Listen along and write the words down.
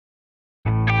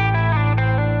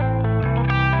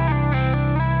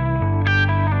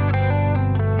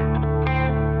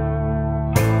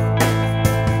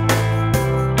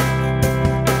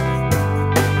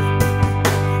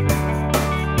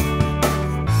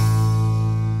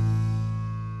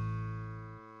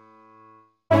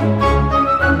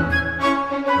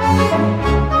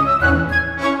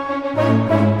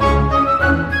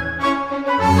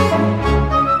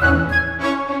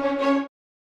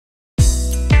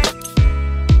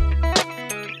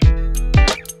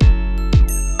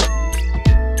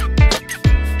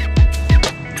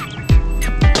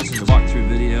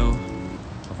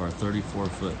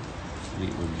4-foot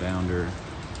Fleetwood Bounder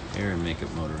hair and makeup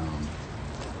motorhome.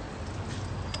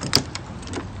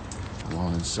 Go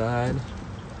on inside.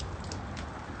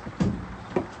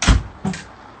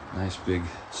 Nice big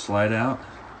slide out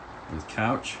with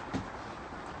couch.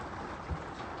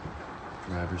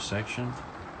 Driver's section.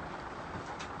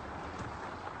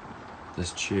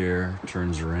 This chair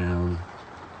turns around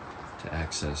to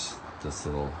access this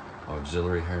little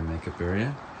auxiliary hair and makeup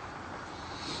area.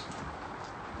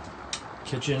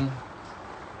 Kitchen.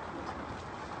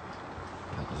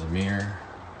 There's a mirror.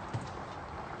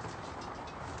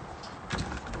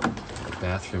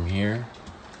 Bathroom here.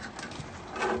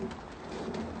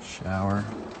 Shower.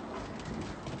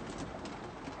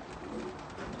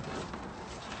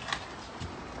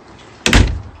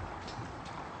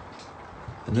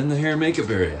 And then the hair and makeup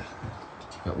area.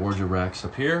 Got wardrobe racks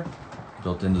up here,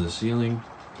 built into the ceiling.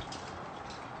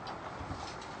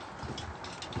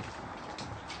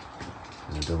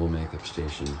 And a double makeup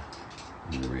station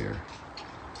in the rear.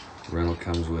 The rental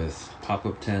comes with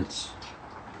pop-up tents,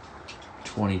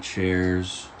 20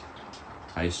 chairs,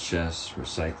 ice chests,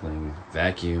 recycling,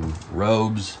 vacuum,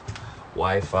 robes,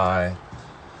 Wi-Fi.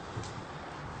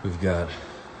 We've got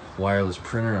wireless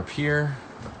printer up here.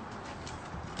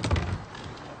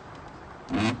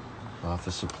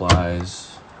 Office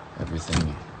supplies,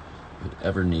 everything you'd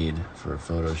ever need for a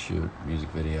photo shoot, music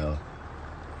video.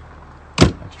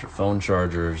 Extra phone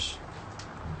chargers,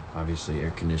 obviously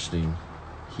air conditioning,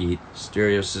 heat,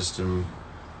 stereo system,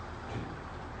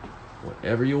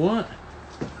 whatever you want.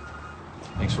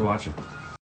 Thanks for watching.